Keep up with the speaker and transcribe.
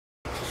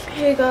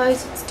Hey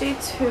guys, it's day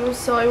 2.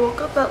 So I woke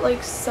up at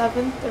like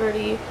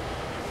 7:30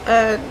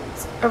 and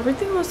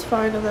everything was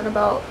fine, and then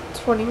about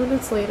 20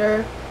 minutes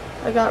later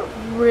I got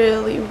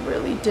really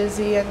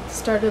dizzy and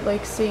started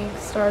like seeing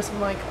stars. I'm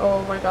like,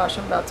 oh my gosh,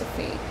 I'm about to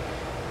faint.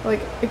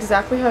 Like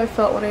exactly how I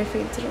felt when I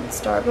fainted in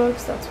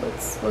Starbucks, that's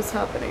what's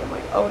happening. I'm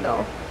like, oh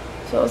no.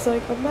 So I was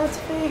like, I'm about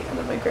to faint, and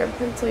then my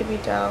grandparents laid me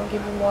down,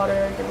 gave me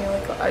water, gave me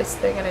like an ice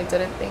thing, and I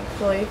didn't,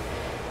 thankfully.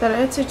 Then I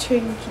had to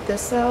change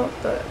this out,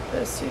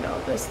 this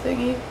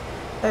thingy,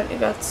 and it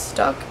got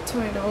stuck to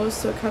my nose,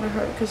 so it kind of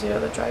hurt because,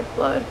 the dried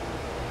blood.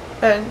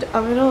 And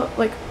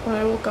like, when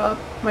I woke up,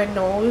 my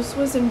nose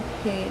was in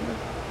pain.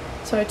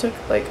 So I took,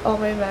 like, all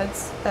my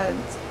meds,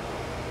 and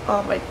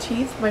my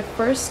teeth, my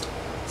first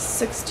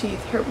 6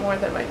 teeth hurt more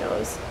than my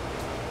nose.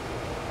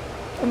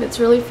 And it's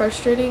really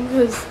frustrating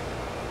because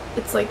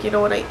it's like,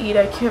 when I eat,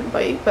 I can't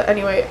bite. But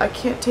anyway, I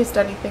can't taste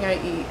anything I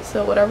eat.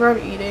 So whatever I'm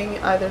eating,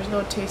 there's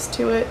no taste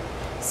to it.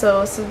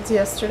 So since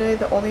yesterday,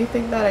 the only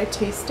thing that I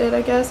tasted,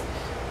 I guess,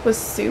 was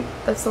soup.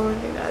 That's the only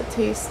thing that I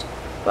taste.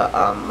 But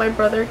my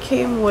brother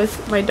came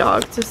with my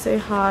dog to say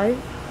hi.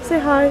 Say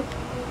hi.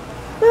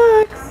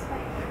 Max.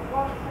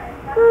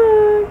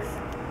 Max.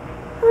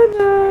 Hi,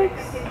 Max.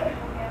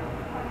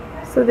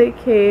 So they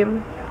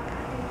came.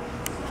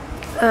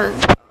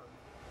 And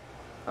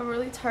I'm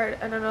really tired.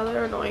 And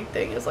another annoying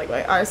thing is, like,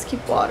 my eyes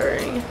keep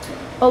watering.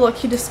 Oh look,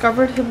 he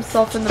discovered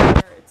himself in the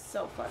mirror. It's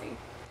so funny.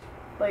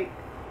 Like,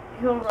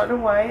 he'll run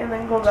away and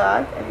then go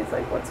back, and he's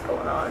like, what's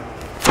going on?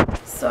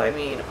 So I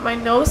mean, my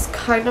nose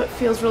kind of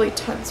feels really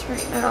tense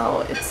right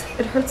now. It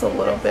hurts a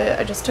little bit.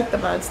 I just took the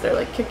meds. They're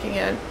like kicking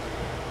in.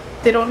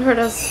 They don't hurt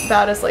as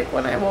bad as like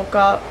when I woke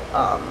up.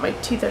 My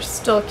teeth are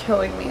still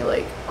killing me,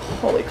 like,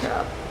 holy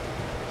crap.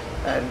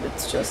 And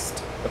it's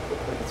just,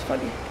 it's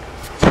funny.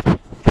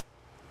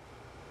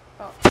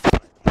 Oh,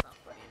 it's not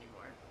funny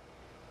anymore.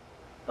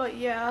 But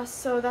yeah,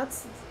 so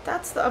that's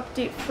the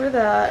update for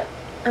that.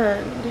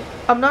 And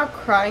I'm not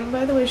crying,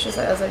 by the way. It's just,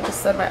 as I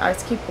just said, my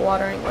eyes keep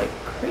watering like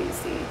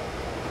crazy.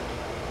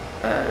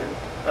 And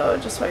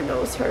just my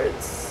nose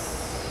hurts.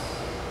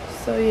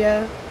 So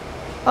yeah.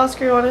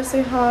 Oscar, you want to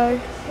say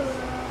hi?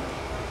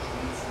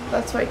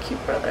 That's my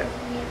cute brother.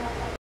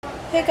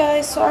 Hey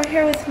guys, so I'm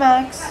here with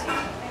Max.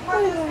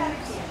 Hi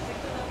Max.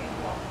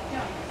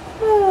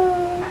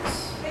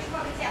 Max.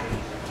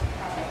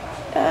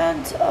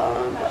 And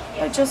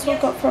I just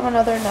woke up from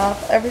another nap.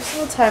 Every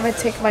single time I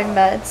take my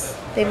meds,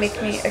 they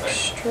make me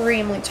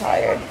extremely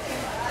tired.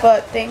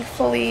 But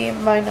thankfully,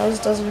 my nose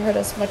doesn't hurt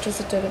as much as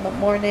it did in the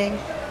morning,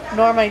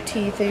 nor my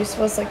teeth. It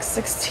was like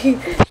 6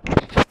 teeth.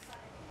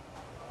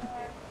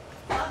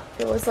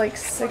 It was like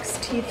 6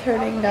 teeth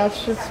hurting. Now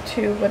it's just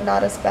 2, but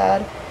not as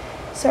bad.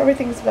 So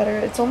everything's better.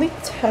 It's only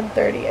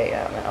 10:30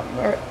 a.m. and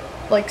I'm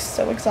like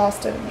so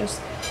exhausted and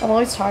I'm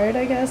always tired,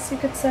 I guess you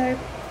could say.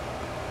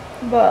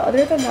 But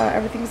other than that,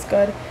 everything's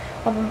good.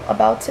 I'm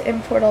about to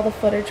import all the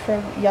footage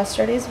from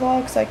yesterday's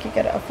vlog so I could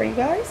get it up for you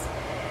guys.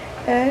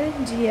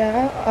 And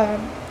yeah, I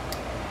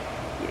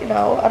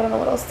don't know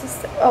what else to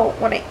say. Oh,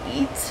 when I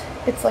eat,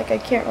 it's like I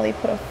can't really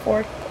put a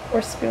fork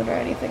or spoon or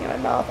anything in my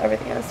mouth.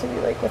 Everything has to be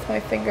like with my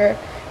finger.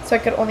 So I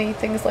could only eat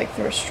things like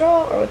through a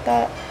straw or with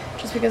that,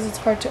 just because it's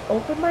hard to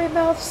open my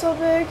mouth so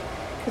big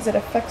because it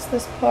affects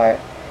this part.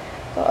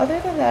 But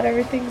other than that,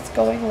 everything's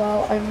going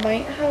well. I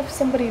might have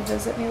somebody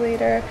visit me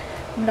later.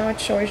 I'm not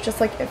sure. It's just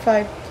like, if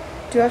I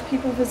do have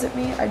people visit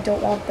me, I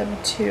don't want them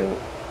to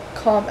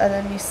come and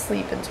then me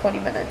sleep in 20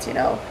 minutes,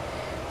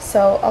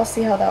 So I'll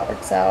see how that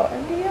works out.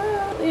 And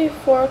yeah, it's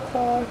 4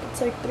 o'clock.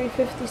 It's like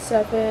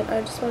 3:57.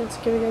 I just wanted to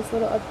give you guys a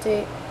little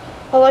update.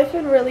 All I've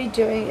been really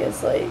doing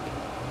is, like,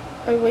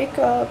 I wake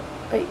up,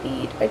 I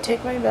eat, I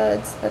take my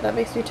meds, and that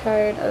makes me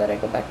tired, and then I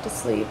go back to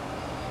sleep.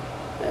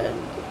 And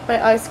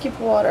my eyes keep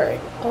watering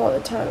all the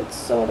time. It's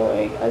so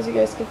annoying. As you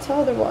guys can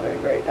tell, they're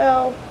watering right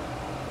now.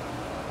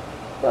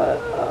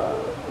 But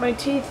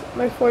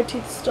my 4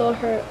 teeth still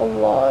hurt a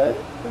lot,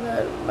 and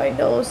then my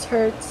nose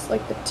hurts,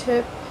 like the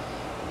tip,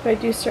 if I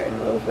do certain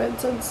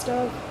movements and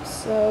stuff.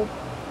 So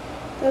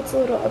that's a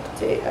little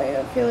update. I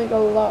am feeling a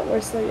lot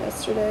worse than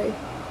yesterday,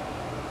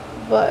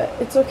 but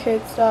it's okay.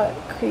 It's not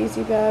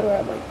crazy bad where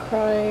I'm like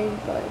crying,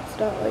 but it's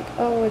not like,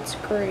 oh, it's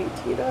great,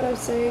 you know what I'm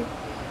saying?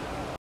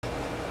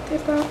 They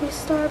brought me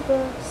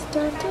Starbucks.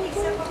 Dun, dun,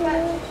 dun,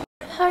 dun.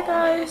 Hi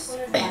guys.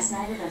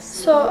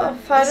 So I'm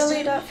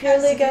finally not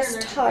feeling as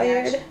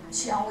tired.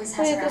 Wait,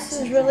 this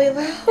is really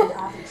loud.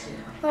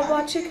 I'm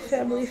watching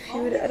Family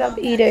Feud and I'm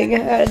eating,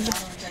 and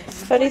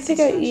if anything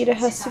I eat, it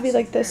has to be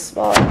like this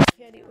small. I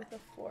can't eat with a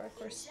fork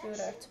or spoon.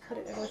 I have to put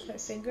it in with my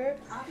finger.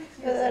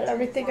 And then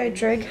everything I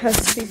drink has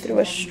to be through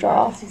a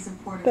straw.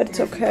 But it's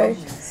okay.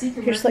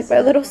 Here's like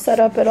my little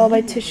setup and all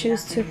my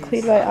tissues to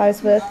clean my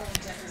eyes with.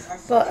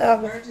 But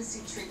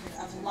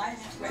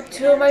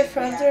 2 of my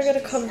friends are gonna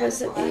come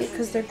visit me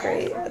because they're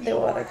great. They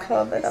want to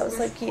come, and I was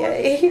like,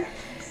 yay.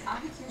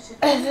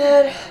 And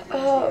then,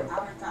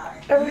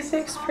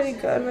 everything's pretty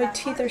good. My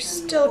teeth are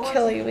still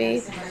killing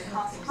me.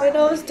 My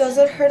nose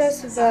doesn't hurt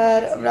as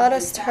bad. I'm not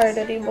as tired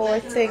anymore,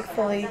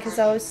 thankfully, because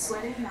I was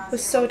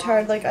so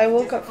tired. Like, I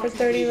woke up for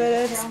 30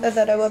 minutes, and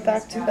then I went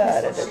back to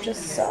bed, and it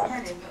just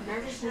sucked.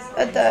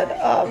 And then,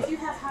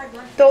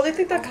 the only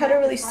thing that kind of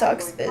really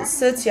sucks is,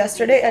 since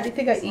yesterday,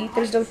 anything I eat,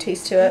 there's no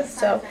taste to it,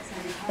 so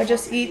I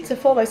just eat to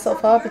fill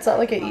myself up. It's not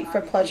like I eat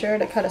for pleasure,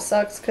 and it kind of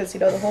sucks, because, you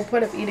know, the whole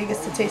point of eating is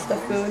to taste the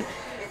food.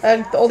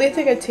 And the only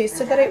thing I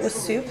tasted that night was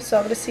soup, so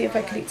I'm going to see if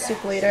I can eat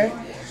soup later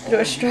through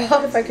a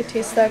straw, if I could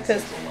taste that,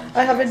 because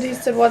I haven't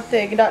tasted one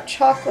thing, not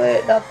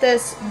chocolate, not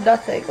this,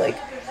 nothing. Like,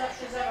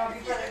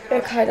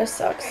 it kind of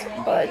sucks.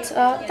 But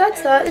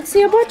that's that. And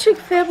see, I'm watching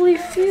Family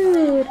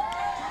Feud.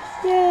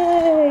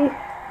 Yay!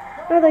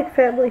 I like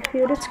Family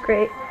Feud, it's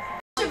great.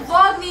 You should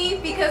vlog me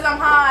because I'm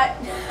hot.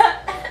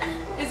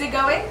 Is it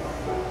going?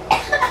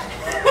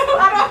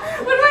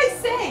 What do I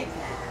say?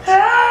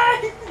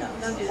 No,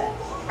 don't do that.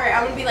 Alright,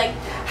 I'm gonna be like,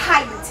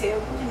 hi YouTube.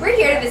 We're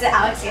here to visit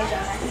Alexandra.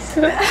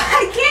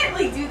 I can't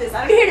like do this.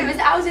 I'm here to visit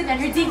Alexandra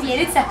and her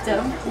deviated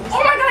septum.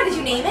 Oh my god, did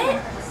you name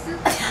it?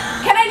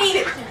 Can I name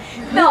it?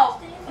 No,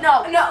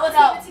 let's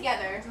name it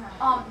together.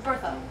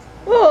 Bertha.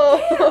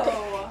 Whoa.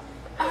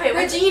 Okay,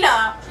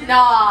 Regina. No,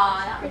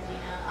 not Regina.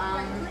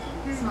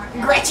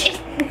 Gretchen.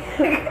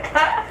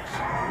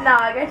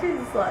 Nah,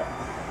 Gretchen's a slut.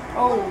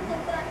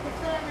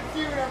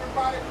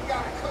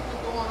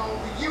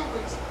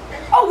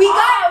 Oh, we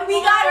got her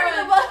the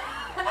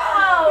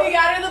we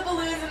got her the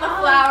balloons and the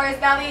flowers.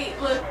 Now they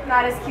look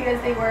not as cute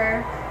as they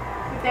were.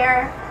 But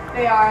there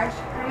they are.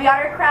 And we got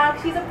her crown.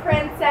 She's a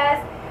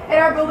princess, and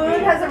our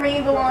balloon has a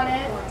rainbow on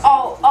it.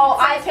 Oh,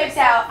 I picked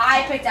out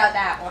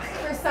that one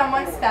for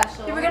someone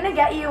special. We're gonna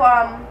get you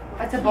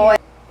it's a boy.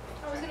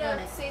 I was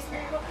gonna say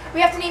something.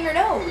 We have to name your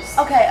nose.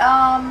 Okay,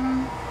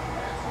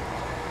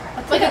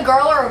 like a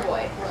girl or a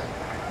boy?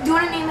 Do you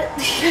want to name it?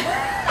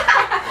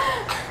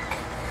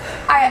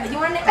 Alright, do you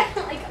want to name it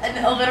like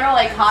a literal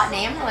like hot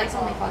name or like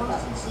something fun?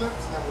 Let's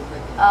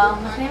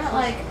name it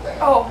like.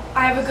 Oh,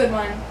 I have a good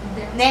one.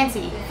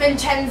 Nancy.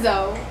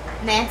 Vincenzo.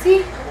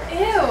 Nancy?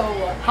 Ew.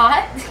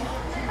 Hot?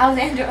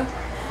 Alexandra.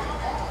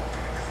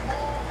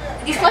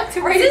 You want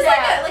to write it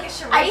down? Like a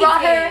charade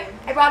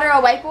I brought her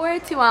a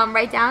whiteboard to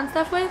write down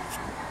stuff with.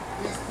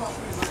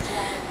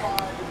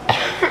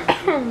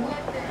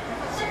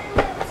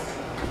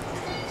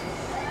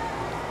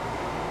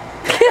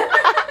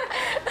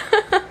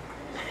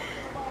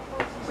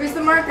 Where's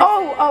the marker?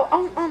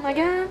 Oh my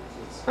god.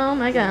 Oh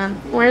my god.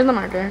 Where's the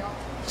marker?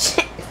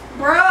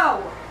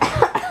 Bro!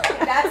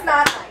 That's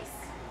not nice.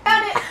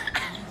 Found it!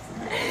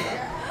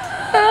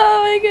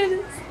 Oh my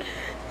goodness.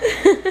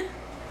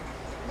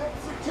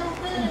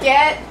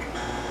 Give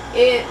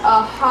it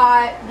a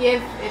hot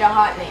name.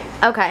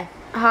 Okay.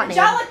 A hot name.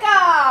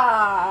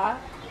 Angelica!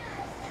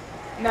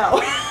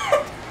 No.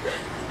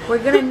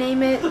 We're gonna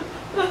name it.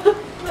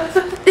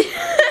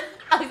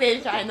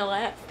 Alexandra's trying to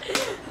laugh.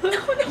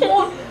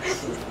 No.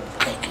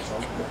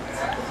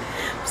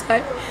 I'm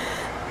sorry.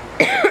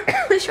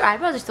 At least your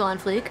eyebrows are still on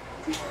fleek.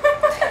 It's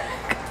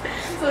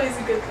always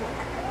a good thing.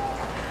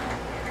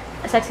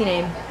 A sexy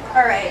name.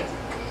 Alright.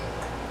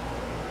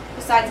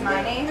 Besides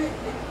my name?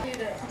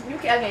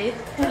 Okay.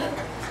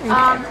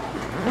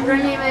 We're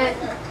gonna name it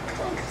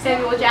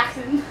Samuel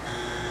Jackson.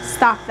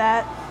 Stop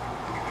that.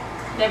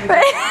 There we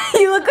go.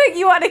 You look like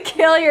you want to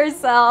kill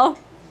yourself.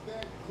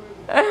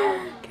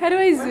 How do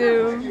I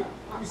zoom?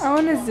 I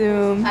want to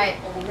zoom. Alright.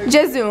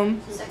 Just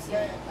zoom. Sexy.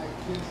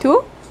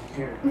 Two?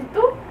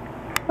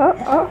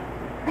 Oh.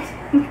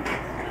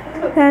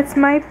 That's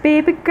my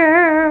baby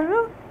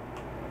girl.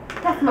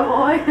 That's my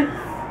boy.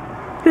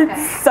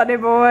 That's Sunny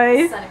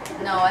boy.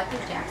 No, I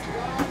think Jackson.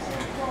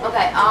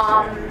 Okay,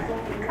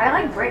 I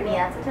like Brittany.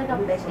 That's such a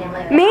bitch name.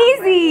 Like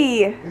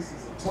Maisie.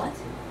 What?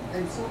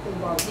 Did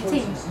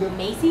you say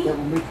Macy?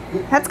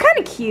 That's kind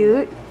of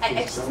cute.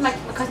 It's just my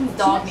cousin's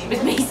dog name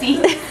is Macy.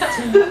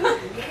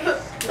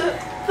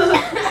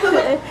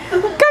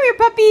 Come here,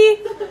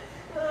 puppy.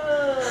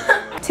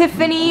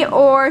 Tiffany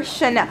or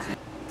Chanel?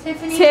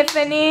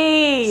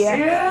 Tiffany.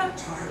 Yeah.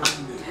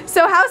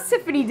 So how's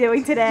Tiffany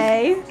doing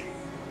today?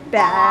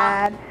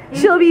 Bad.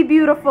 She'll be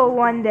beautiful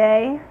one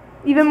day.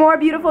 Even more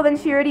beautiful than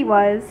she already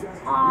was.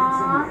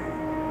 Aww.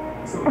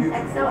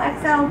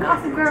 XOXO,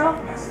 Gossip Girl.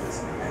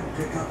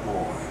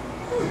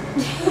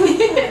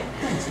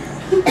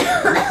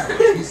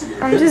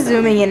 I'm just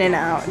zooming in and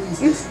out. I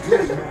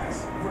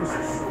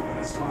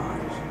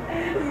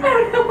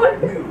don't know what.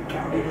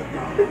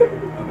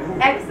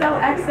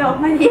 XOXO,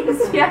 my name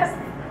is Jeff.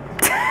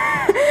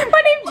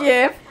 My name's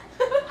Jeff.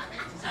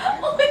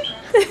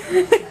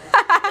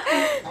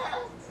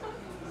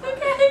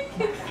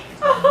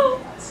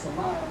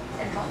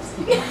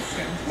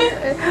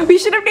 We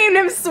should have named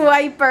him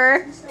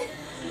Swiper.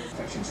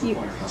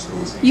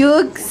 You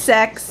look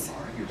sex.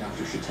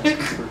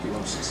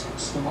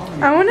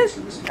 I want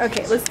to.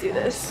 Okay, let's do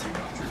this.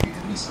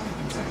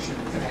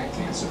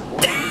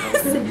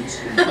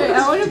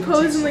 I want to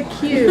pose in the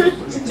cube.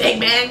 Big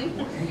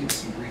man.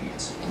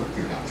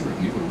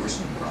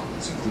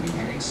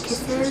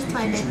 This is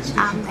my bitch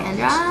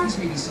Alexandra.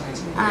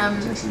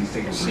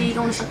 She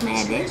gonna suck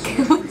my dick.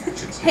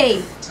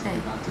 Hey.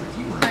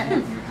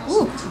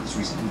 Ooh.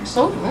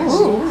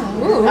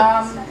 Ooh.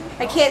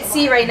 I can't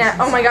see right now.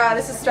 Oh my god,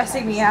 this is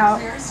stressing me out.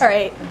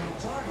 Alright.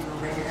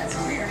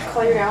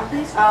 Call your now,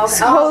 please. Oh,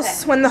 okay.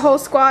 Host, when the whole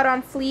squad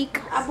on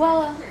fleek.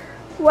 Abuela.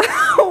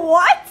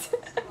 What?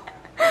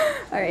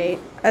 Alright,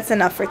 that's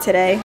enough for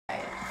today.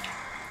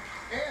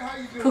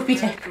 Poopy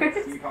diapers.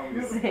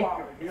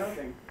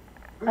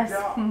 A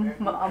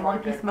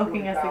monkey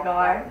smoking a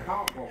cigar.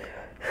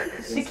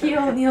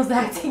 Shaquille O'Neal's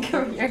acting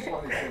career.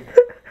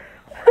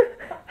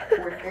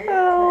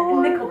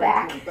 Oh.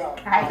 Nickelback.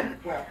 Hi.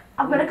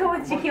 I'm gonna go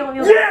with Shaquille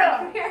O'Neal's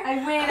acting career. I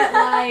win at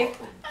life.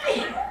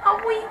 I'm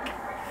weak.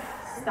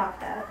 Stop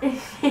that.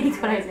 Hates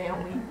when I say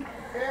I'm weak.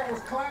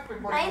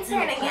 My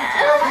turn again.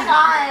 Oh my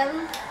god.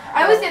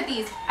 I always get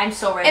these. I'm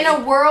so ready. In a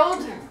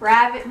world,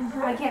 rabbit.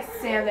 I can't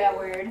say that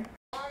word.